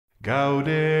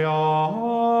Gaudeamus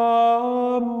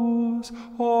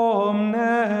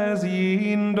omnes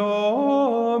in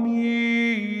Domino,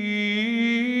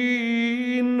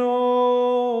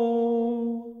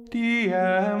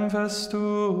 diem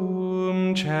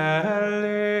festum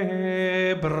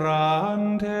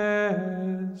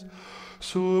celebrantes,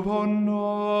 sub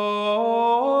honore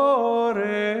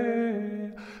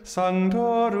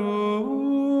sanctorum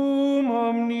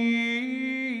omnium.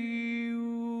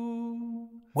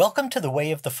 Welcome to The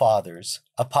Way of the Fathers,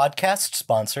 a podcast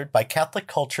sponsored by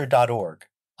CatholicCulture.org.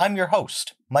 I'm your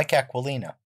host, Mike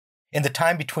Aquilina. In the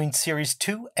time between Series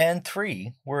 2 and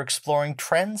 3, we're exploring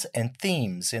trends and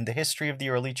themes in the history of the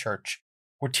early Church.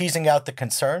 We're teasing out the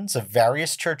concerns of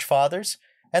various Church Fathers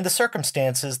and the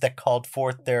circumstances that called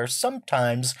forth their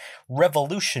sometimes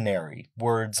revolutionary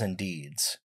words and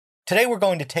deeds. Today we're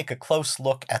going to take a close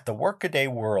look at the workaday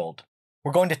world.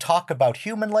 We're going to talk about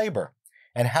human labor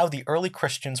and how the early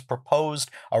Christians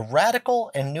proposed a radical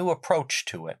and new approach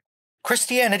to it.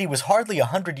 Christianity was hardly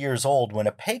 100 years old when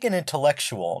a pagan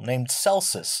intellectual named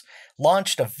Celsus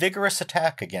launched a vigorous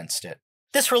attack against it.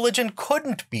 This religion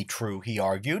couldn't be true, he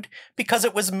argued, because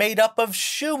it was made up of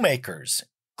shoemakers,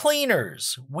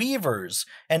 cleaners, weavers,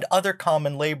 and other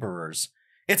common laborers.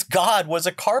 Its god was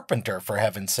a carpenter, for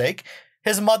heaven's sake.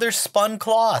 His mother spun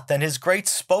cloth, and his great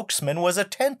spokesman was a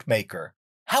tent maker.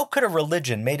 How could a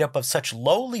religion made up of such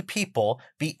lowly people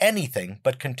be anything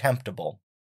but contemptible?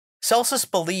 Celsus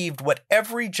believed what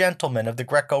every gentleman of the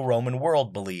Greco-Roman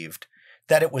world believed,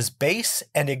 that it was base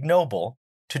and ignoble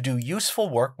to do useful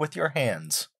work with your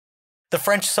hands. The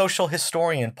French social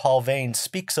historian Paul Vane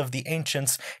speaks of the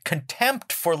ancients'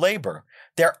 contempt for labor,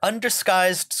 their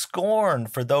undisguised scorn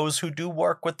for those who do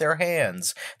work with their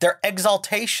hands, their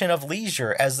exaltation of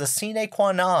leisure as the sine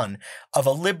qua non of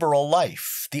a liberal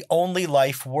life, the only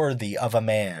life worthy of a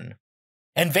man.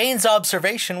 And Vane's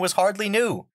observation was hardly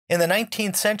new. In the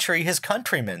 19th century, his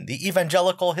countryman, the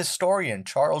evangelical historian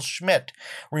Charles Schmidt,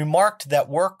 remarked that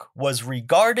work was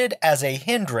regarded as a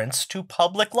hindrance to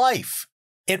public life.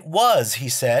 It was, he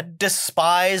said,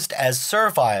 despised as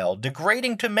servile,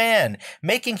 degrading to man,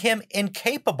 making him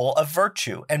incapable of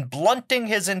virtue, and blunting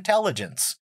his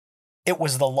intelligence. It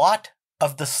was the lot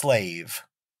of the slave.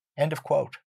 End of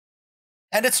quote.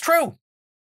 And it's true.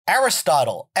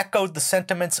 Aristotle echoed the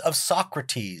sentiments of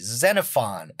Socrates,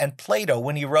 Xenophon, and Plato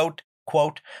when he wrote,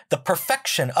 quote, "The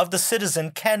perfection of the citizen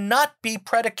cannot be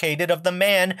predicated of the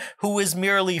man who is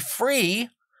merely free,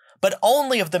 but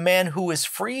only of the man who is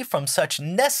free from such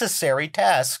necessary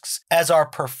tasks as are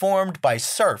performed by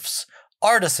serfs,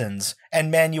 artisans,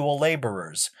 and manual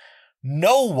laborers.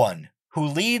 No one who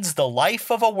leads the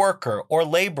life of a worker or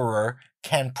laborer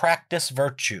can practice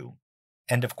virtue."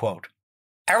 End of quote.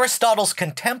 Aristotle's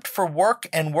contempt for work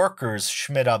and workers,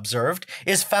 Schmidt observed,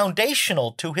 is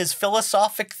foundational to his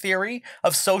philosophic theory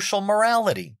of social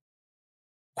morality.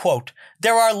 Quote,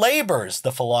 "There are labors,"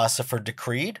 the philosopher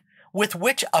decreed, "with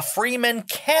which a freeman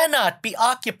cannot be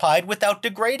occupied without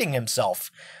degrading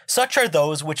himself. Such are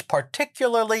those which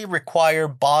particularly require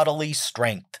bodily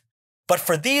strength. But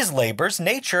for these labors,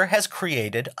 nature has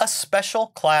created a special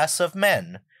class of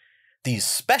men. These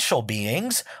special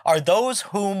beings are those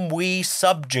whom we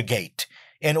subjugate,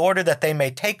 in order that they may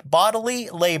take bodily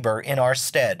labor in our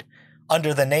stead,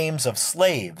 under the names of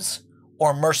slaves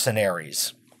or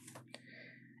mercenaries."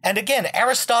 And again,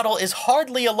 Aristotle is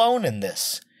hardly alone in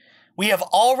this. We have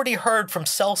already heard from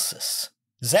Celsus.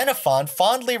 Xenophon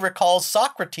fondly recalls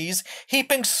Socrates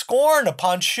heaping scorn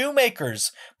upon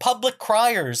shoemakers, public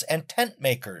criers, and tent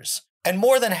makers. And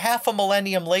more than half a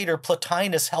millennium later,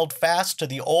 Plotinus held fast to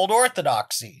the old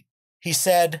orthodoxy. He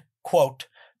said, quote,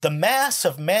 "The mass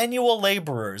of manual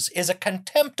laborers is a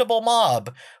contemptible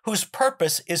mob whose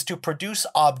purpose is to produce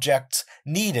objects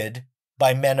needed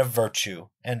by men of virtue."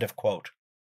 End of quote.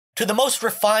 To the most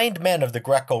refined men of the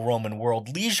Greco-Roman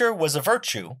world, leisure was a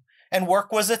virtue, and work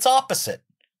was its opposite.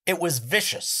 It was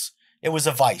vicious. It was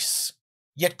a vice.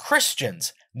 Yet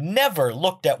Christians never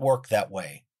looked at work that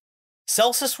way.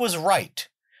 Celsus was right.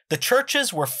 The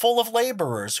churches were full of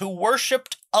laborers who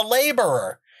worshipped a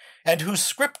laborer, and whose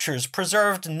scriptures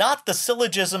preserved not the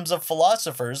syllogisms of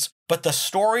philosophers, but the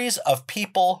stories of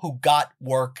people who got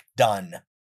work done.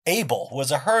 Abel was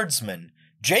a herdsman.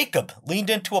 Jacob leaned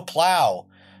into a plow.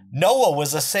 Noah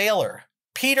was a sailor.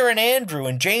 Peter and Andrew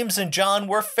and James and John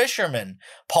were fishermen.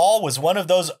 Paul was one of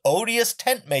those odious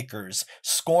tent makers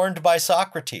scorned by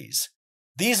Socrates.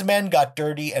 These men got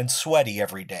dirty and sweaty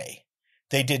every day.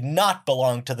 They did not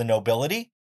belong to the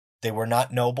nobility. They were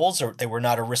not nobles, or they were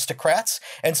not aristocrats,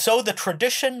 and so the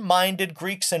tradition-minded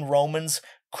Greeks and Romans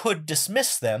could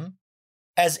dismiss them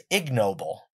as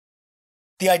ignoble.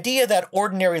 The idea that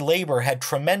ordinary labor had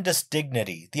tremendous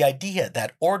dignity, the idea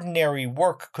that ordinary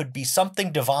work could be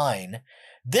something divine,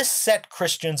 this set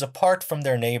Christians apart from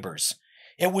their neighbors.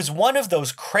 It was one of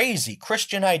those crazy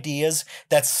Christian ideas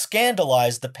that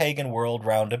scandalized the pagan world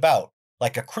round about,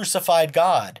 like a crucified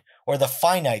God or the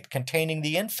finite containing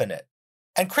the infinite.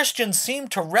 And Christians seemed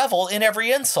to revel in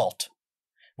every insult.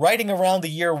 Writing around the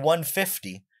year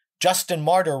 150, Justin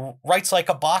Martyr writes like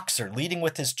a boxer leading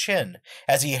with his chin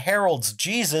as he heralds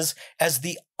Jesus as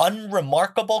the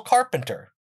unremarkable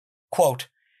carpenter. Quote,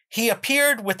 "He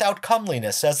appeared without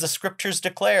comeliness, as the scriptures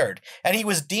declared, and he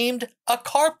was deemed a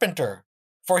carpenter,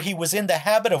 for he was in the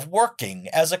habit of working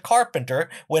as a carpenter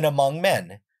when among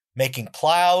men, making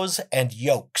plows and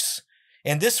yokes.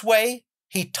 In this way,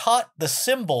 he taught the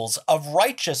symbols of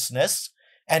righteousness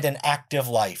and an active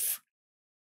life."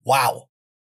 Wow,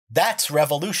 that's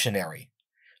revolutionary.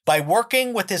 By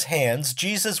working with his hands,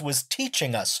 Jesus was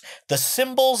teaching us the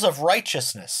symbols of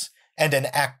righteousness and an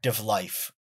active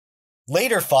life.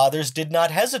 Later fathers did not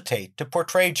hesitate to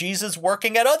portray Jesus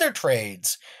working at other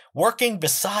trades, working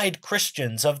beside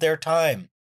Christians of their time.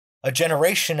 A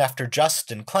generation after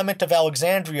Justin, Clement of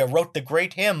Alexandria wrote the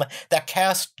great hymn that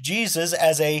cast Jesus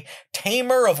as a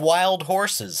tamer of wild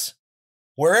horses.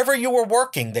 Wherever you were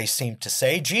working, they seemed to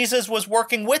say, Jesus was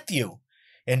working with you.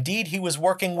 Indeed, he was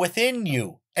working within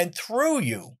you and through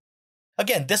you.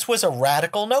 Again, this was a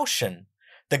radical notion.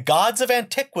 The gods of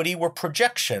antiquity were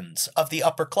projections of the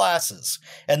upper classes,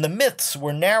 and the myths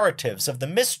were narratives of the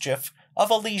mischief of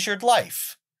a leisured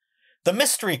life. The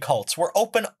mystery cults were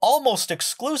open almost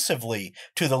exclusively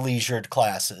to the leisured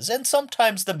classes, and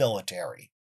sometimes the military.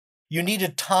 You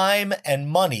needed time and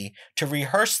money to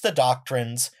rehearse the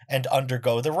doctrines and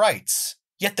undergo the rites.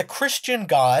 Yet the Christian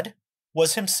God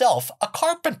was himself a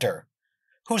carpenter,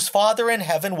 whose Father in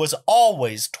heaven was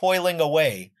always toiling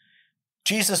away.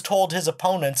 Jesus told his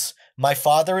opponents, "My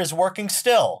Father is working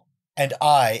still, and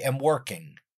I am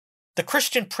working." The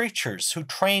Christian preachers who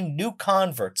trained new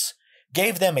converts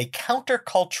gave them a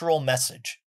countercultural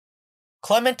message.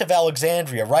 Clement of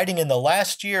Alexandria, writing in the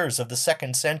last years of the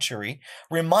 2nd century,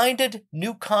 reminded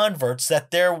new converts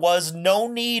that there was no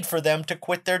need for them to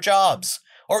quit their jobs,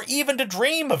 or even to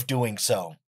dream of doing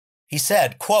so. He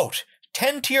said, quote,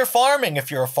 "Tend to your farming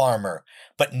if you're a farmer,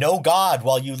 but know God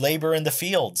while you labor in the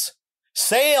fields.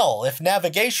 Sail if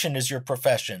navigation is your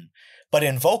profession, but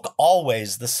invoke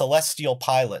always the celestial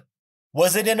pilot.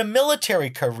 Was it in a military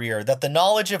career that the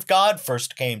knowledge of God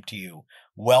first came to you?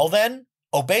 Well then,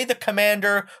 obey the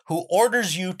commander who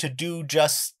orders you to do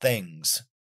just things."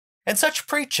 And such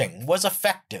preaching was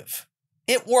effective.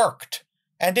 It worked,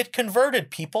 and it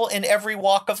converted people in every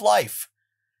walk of life.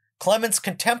 Clement's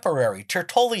contemporary,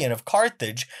 Tertullian of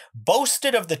Carthage,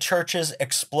 boasted of the church's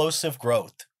explosive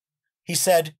growth. He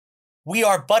said, "We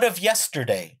are but of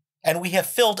yesterday, and we have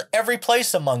filled every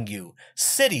place among you,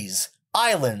 cities,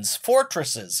 islands,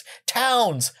 fortresses,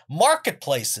 towns,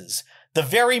 marketplaces, the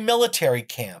very military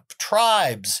camp,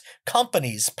 tribes,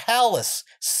 companies, palace,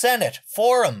 senate,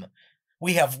 forum.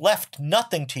 We have left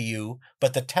nothing to you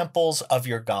but the temples of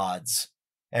your gods."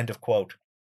 End of quote.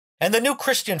 And the new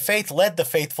Christian faith led the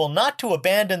faithful not to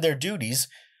abandon their duties,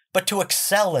 but to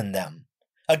excel in them.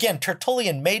 Again,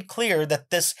 Tertullian made clear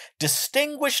that this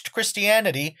distinguished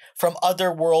Christianity from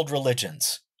other world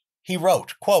religions. He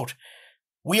wrote, quote,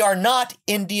 "We are not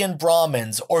Indian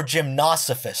Brahmins or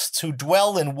gymnosophists who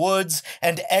dwell in woods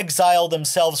and exile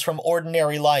themselves from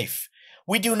ordinary life.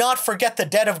 We do not forget the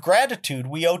debt of gratitude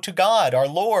we owe to God, our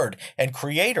Lord and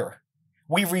Creator.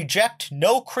 We reject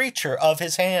no creature of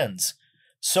his hands.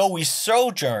 So we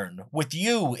sojourn with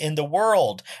you in the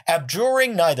world,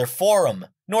 abjuring neither forum,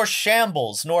 nor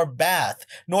shambles, nor bath,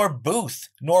 nor booth,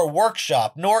 nor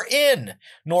workshop, nor inn,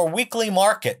 nor weekly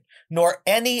market, nor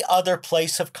any other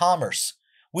place of commerce.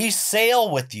 We sail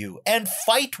with you, and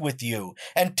fight with you,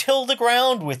 and till the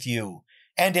ground with you,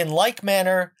 and in like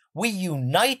manner we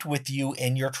unite with you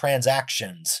in your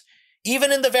transactions.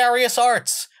 Even in the various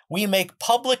arts, we make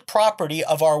public property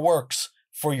of our works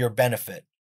for your benefit."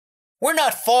 We're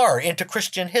not far into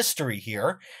Christian history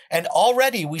here, and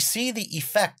already we see the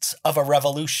effects of a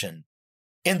revolution.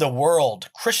 In the world,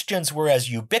 Christians were as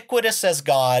ubiquitous as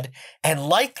God, and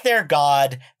like their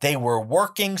God, they were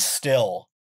working still.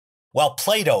 While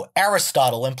Plato,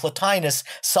 Aristotle, and Plotinus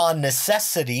saw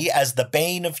necessity as the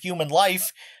bane of human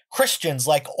life, Christians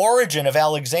like Origen of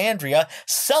Alexandria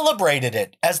celebrated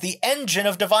it as the engine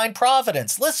of divine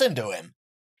providence. Listen to him.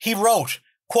 He wrote,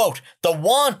 quote, "The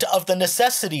want of the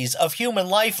necessities of human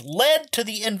life led to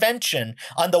the invention,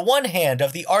 on the one hand,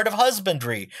 of the art of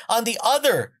husbandry, on the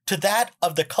other, to that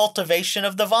of the cultivation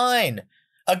of the vine.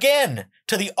 Again,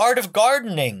 to the art of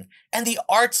gardening and the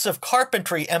arts of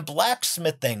carpentry and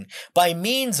blacksmithing, by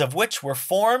means of which were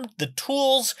formed the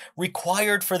tools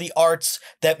required for the arts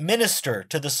that minister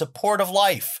to the support of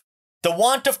life. The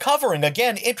want of covering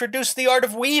again introduced the art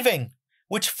of weaving,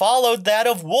 which followed that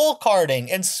of wool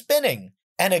carding and spinning,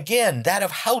 and again that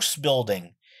of house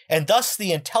building, and thus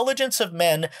the intelligence of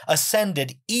men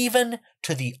ascended even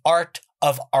to the art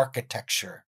of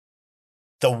architecture.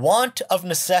 The want of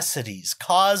necessities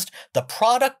caused the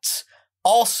products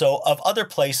also of other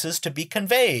places to be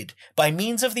conveyed by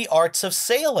means of the arts of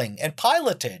sailing and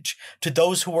pilotage to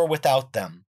those who were without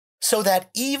them, so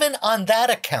that even on that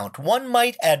account one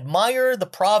might admire the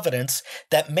providence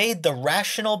that made the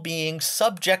rational being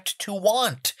subject to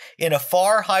want in a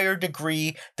far higher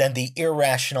degree than the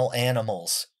irrational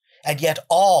animals, and yet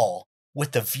all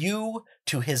with the view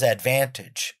to his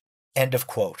advantage." End of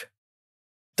quote.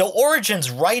 Though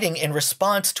Origen's writing in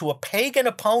response to a pagan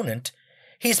opponent,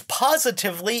 he's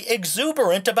positively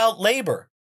exuberant about labor.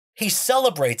 He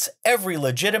celebrates every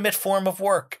legitimate form of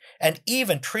work and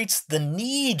even treats the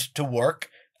need to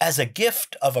work as a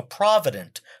gift of a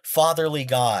provident, fatherly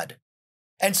God.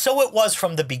 And so it was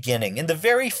from the beginning. In the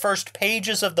very first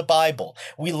pages of the Bible,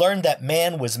 we learn that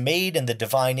man was made in the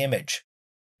divine image.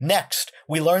 Next,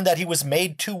 we learn that he was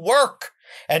made to work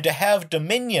and to have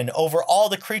dominion over all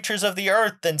the creatures of the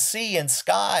earth and sea and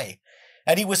sky.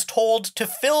 And he was told to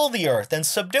fill the earth and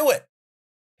subdue it.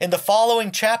 In the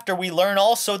following chapter, we learn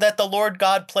also that the Lord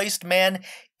God placed man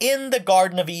in the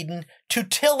Garden of Eden to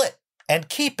till it and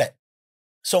keep it.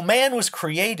 So man was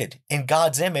created in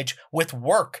God's image with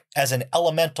work as an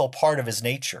elemental part of his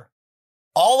nature.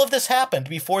 All of this happened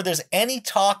before there's any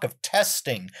talk of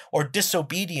testing or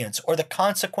disobedience or the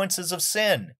consequences of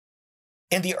sin.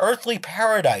 In the earthly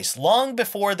paradise, long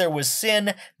before there was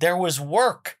sin, there was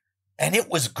work, and it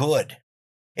was good.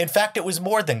 In fact, it was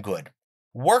more than good.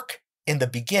 Work in the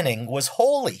beginning was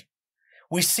holy.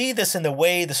 We see this in the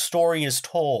way the story is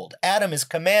told. Adam is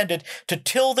commanded to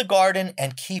till the garden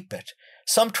and keep it.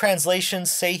 Some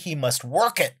translations say he must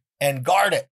work it and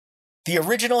guard it. The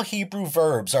original Hebrew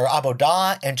verbs are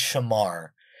abodah and shamar,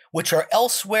 which are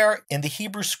elsewhere in the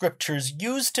Hebrew scriptures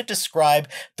used to describe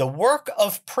the work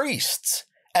of priests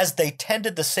as they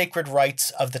tended the sacred rites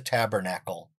of the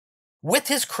tabernacle. With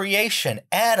his creation,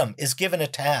 Adam is given a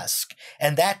task,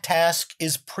 and that task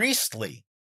is priestly.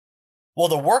 Well,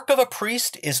 the work of a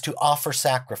priest is to offer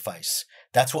sacrifice.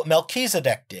 That's what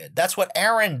Melchizedek did. That's what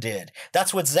Aaron did.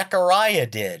 That's what Zechariah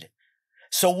did.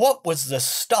 So what was the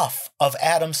stuff of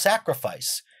Adam's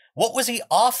sacrifice? What was he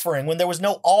offering when there was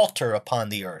no altar upon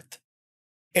the earth?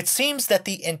 It seems that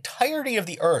the entirety of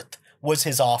the earth was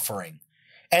his offering,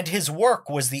 and his work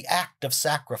was the act of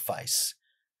sacrifice.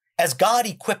 As God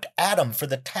equipped Adam for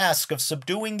the task of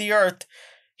subduing the earth,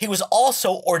 he was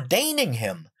also ordaining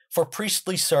him for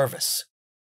priestly service.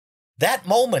 That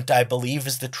moment, I believe,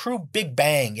 is the true Big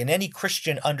Bang in any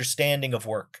Christian understanding of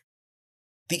work.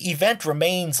 The event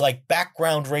remains like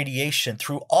background radiation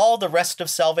through all the rest of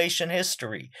salvation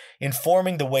history,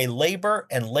 informing the way labor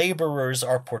and laborers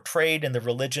are portrayed in the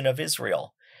religion of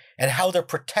Israel, and how they're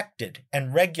protected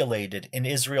and regulated in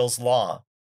Israel's law.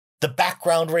 The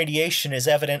background radiation is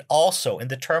evident also in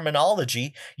the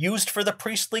terminology used for the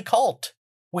priestly cult.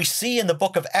 We see in the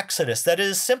book of Exodus that it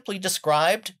is simply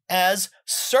described as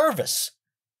service.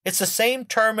 It's the same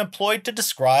term employed to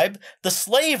describe the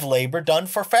slave labor done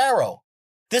for Pharaoh.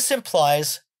 This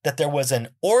implies that there was an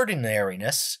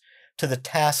ordinariness to the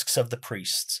tasks of the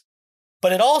priests,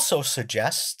 but it also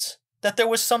suggests that there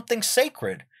was something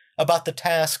sacred about the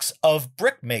tasks of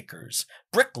brickmakers,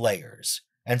 bricklayers,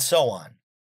 and so on.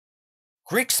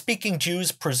 Greek-speaking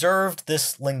Jews preserved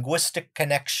this linguistic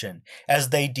connection as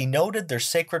they denoted their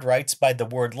sacred rites by the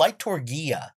word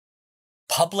liturgia,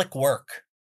 public work.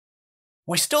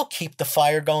 We still keep the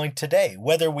fire going today,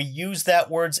 whether we use that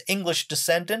word's English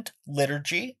descendant,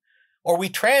 liturgy, or we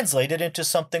translate it into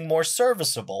something more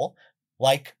serviceable,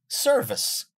 like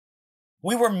service.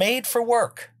 We were made for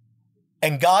work,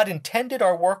 and God intended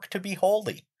our work to be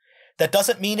holy. That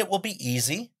doesn't mean it will be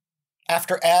easy.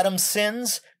 After Adam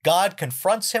sins, God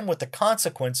confronts him with the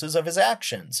consequences of his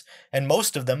actions, and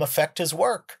most of them affect his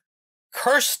work.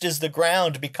 Cursed is the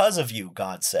ground because of you,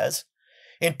 God says.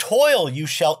 In toil you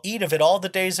shall eat of it all the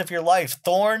days of your life.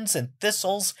 Thorns and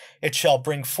thistles it shall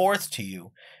bring forth to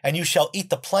you, and you shall eat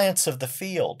the plants of the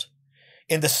field.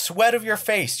 In the sweat of your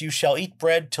face you shall eat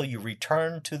bread till you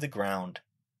return to the ground.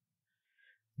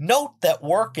 Note that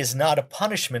work is not a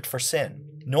punishment for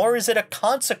sin, nor is it a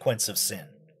consequence of sin.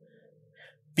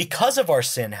 Because of our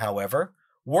sin, however,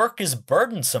 work is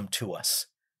burdensome to us.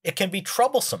 It can be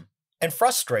troublesome and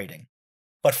frustrating.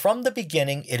 But from the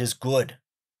beginning it is good.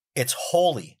 It's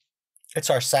holy. It's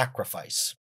our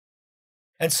sacrifice.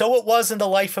 And so it was in the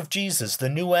life of Jesus, the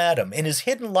new Adam. In his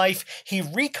hidden life, he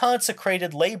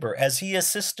reconsecrated labor as he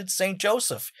assisted St.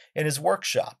 Joseph in his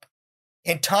workshop.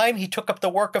 In time, he took up the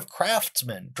work of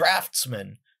craftsmen,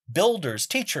 draftsmen, builders,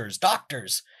 teachers,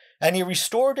 doctors, and he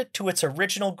restored it to its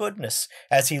original goodness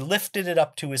as he lifted it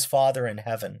up to his Father in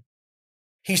heaven.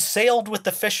 He sailed with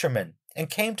the fishermen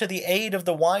and came to the aid of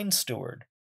the wine steward.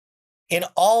 In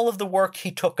all of the work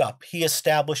he took up, he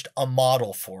established a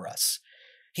model for us.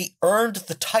 He earned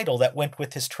the title that went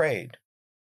with his trade.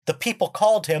 The people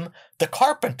called him the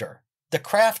carpenter, the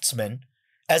craftsman,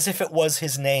 as if it was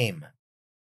his name.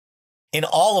 In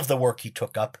all of the work he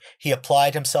took up, he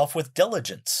applied himself with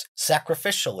diligence,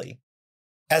 sacrificially.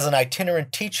 As an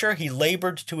itinerant teacher, he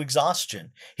labored to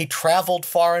exhaustion. He traveled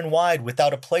far and wide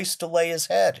without a place to lay his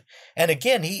head. And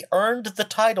again, he earned the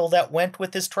title that went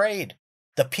with his trade.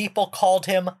 The people called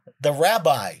him the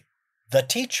rabbi, the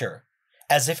teacher,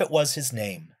 as if it was his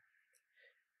name.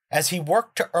 As he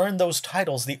worked to earn those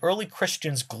titles, the early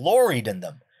Christians gloried in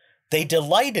them. They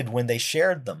delighted when they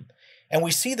shared them. And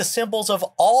we see the symbols of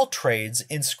all trades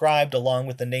inscribed along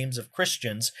with the names of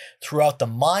Christians throughout the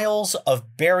miles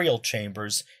of burial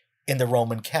chambers in the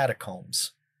Roman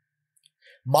catacombs.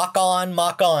 Mock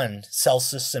on,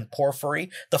 Celsus and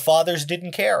Porphyry, the fathers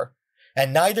didn't care,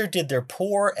 and neither did their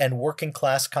poor and working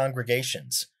class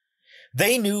congregations.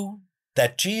 They knew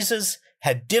that Jesus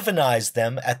had divinized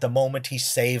them at the moment he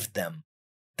saved them.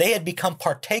 They had become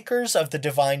partakers of the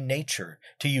divine nature,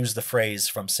 to use the phrase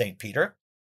from St. Peter.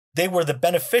 They were the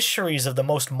beneficiaries of the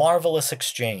most marvelous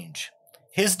exchange,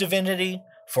 his divinity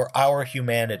for our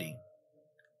humanity.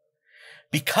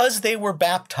 Because they were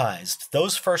baptized,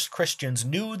 those first Christians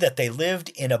knew that they lived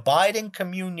in abiding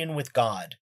communion with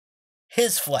God.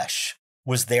 His flesh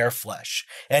was their flesh,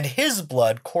 and his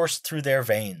blood coursed through their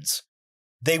veins.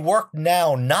 They worked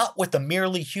now not with a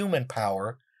merely human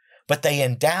power, but they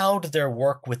endowed their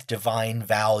work with divine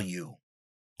value.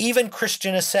 Even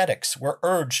Christian ascetics were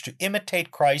urged to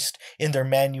imitate Christ in their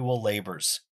manual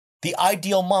labors. The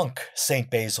ideal monk,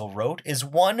 St. Basil wrote, is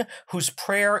one whose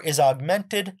prayer is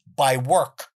augmented by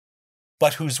work,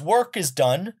 but whose work is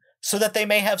done so that they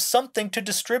may have something to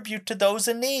distribute to those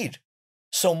in need.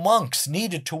 So monks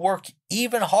needed to work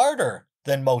even harder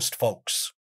than most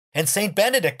folks. And St.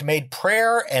 Benedict made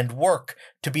prayer and work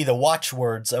to be the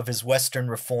watchwords of his Western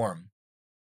reform.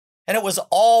 And it was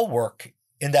all work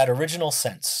in that original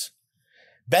sense.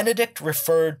 Benedict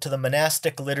referred to the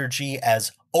monastic liturgy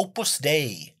as Opus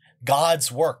Dei,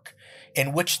 God's work,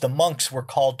 in which the monks were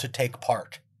called to take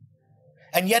part.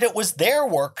 And yet it was their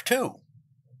work too.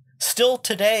 Still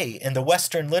today, in the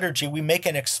Western liturgy, we make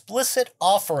an explicit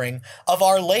offering of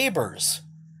our labors,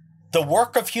 the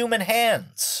work of human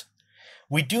hands.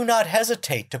 We do not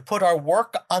hesitate to put our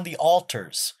work on the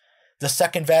altars. The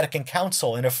Second Vatican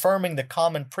Council, in affirming the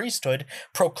common priesthood,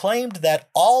 proclaimed that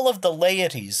all of the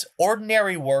laity's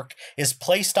ordinary work is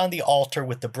placed on the altar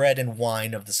with the bread and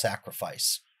wine of the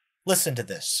sacrifice. Listen to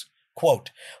this.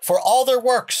 Quote, "For all their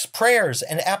works, prayers,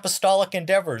 and apostolic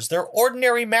endeavors, their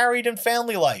ordinary married and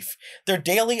family life, their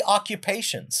daily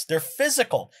occupations, their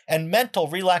physical and mental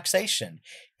relaxation,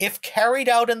 if carried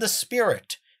out in the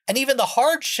Spirit, and even the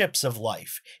hardships of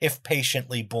life, if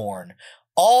patiently borne,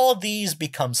 all these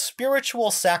become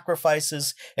spiritual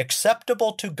sacrifices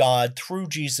acceptable to God through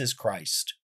Jesus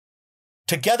Christ.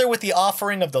 Together with the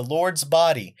offering of the Lord's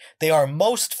body, they are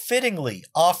most fittingly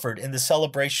offered in the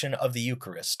celebration of the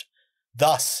Eucharist.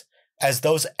 Thus, as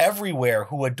those everywhere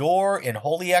who adore in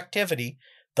holy activity,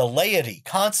 the laity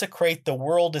consecrate the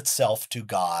world itself to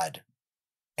God."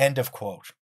 End of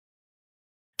quote.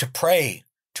 To pray,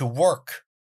 to work,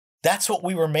 that's what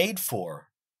we were made for.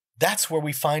 That's where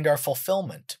we find our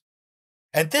fulfillment.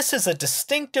 And this is a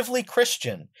distinctively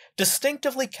Christian,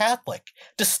 distinctively Catholic,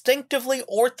 distinctively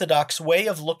Orthodox way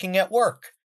of looking at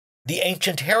work. The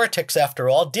ancient heretics, after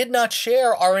all, did not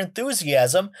share our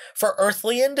enthusiasm for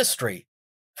earthly industry.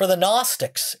 For the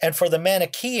Gnostics and for the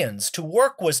Manichaeans, to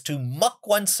work was to muck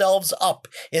oneself up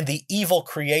in the evil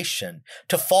creation,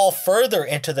 to fall further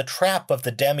into the trap of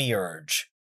the demiurge.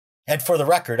 And for the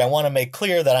record, I want to make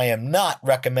clear that I am not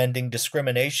recommending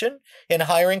discrimination in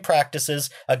hiring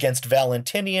practices against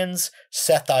Valentinians,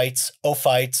 Sethites,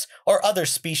 Ophites, or other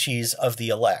species of the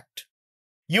elect.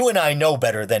 You and I know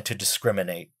better than to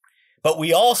discriminate, but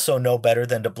we also know better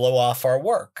than to blow off our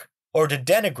work, or to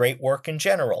denigrate work in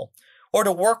general, or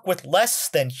to work with less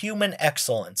than human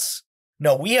excellence.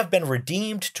 No, we have been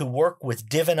redeemed to work with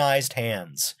divinized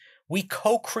hands. We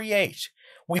co-create.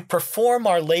 We perform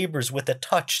our labors with a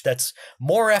touch that's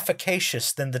more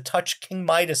efficacious than the touch King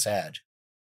Midas had.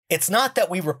 It's not that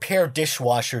we repair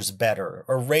dishwashers better,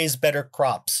 or raise better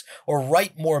crops, or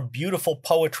write more beautiful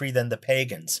poetry than the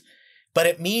pagans, but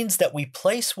it means that we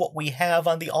place what we have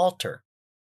on the altar.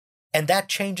 And that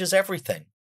changes everything.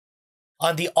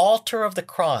 On the altar of the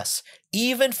cross,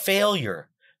 even failure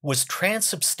was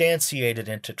transubstantiated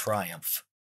into triumph.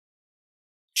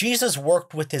 Jesus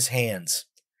worked with his hands,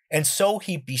 and so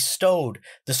he bestowed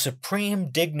the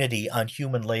supreme dignity on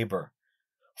human labor.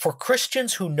 For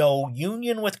Christians who know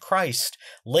union with Christ,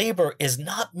 labor is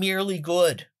not merely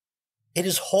good. It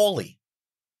is holy.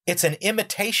 It's an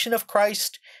imitation of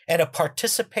Christ and a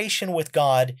participation with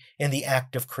God in the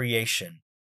act of creation.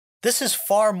 This is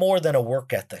far more than a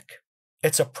work ethic.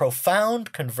 It's a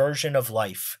profound conversion of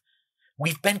life.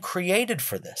 We've been created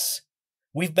for this.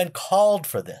 We've been called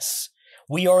for this.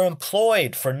 We are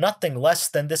employed for nothing less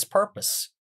than this purpose.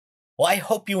 Well, I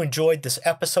hope you enjoyed this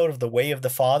episode of The Way of the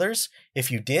Fathers. If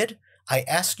you did, I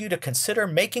ask you to consider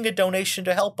making a donation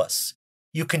to help us.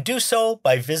 You can do so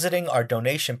by visiting our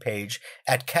donation page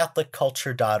at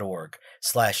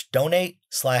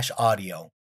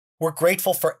catholicculture.org/donate/audio. We're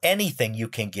grateful for anything you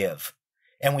can give,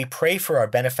 and we pray for our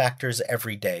benefactors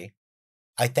every day.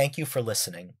 I thank you for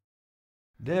listening.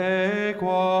 De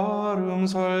quorum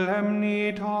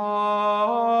solemnitate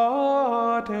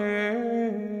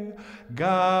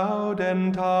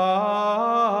gaudent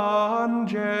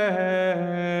angeli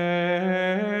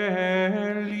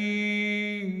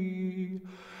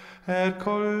et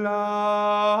collaudant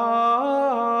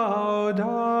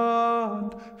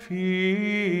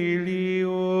filium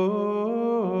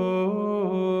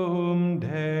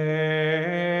Dei.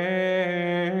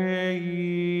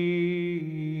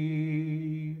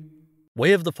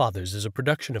 Way of the Fathers is a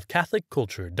production of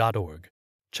CatholicCulture.org.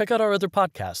 Check out our other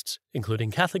podcasts,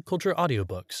 including Catholic Culture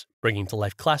audiobooks, bringing to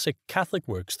life classic Catholic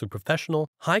works through professional,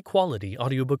 high-quality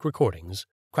audiobook recordings,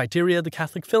 Criteria the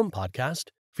Catholic Film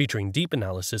Podcast, featuring deep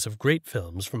analysis of great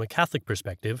films from a Catholic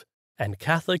perspective, and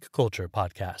Catholic Culture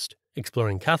Podcast,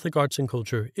 exploring Catholic arts and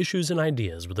culture, issues and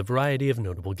ideas with a variety of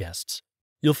notable guests.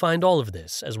 You'll find all of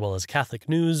this, as well as Catholic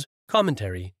news,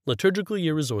 commentary, liturgical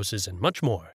year resources, and much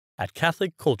more at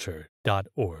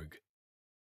CatholicCulture.org.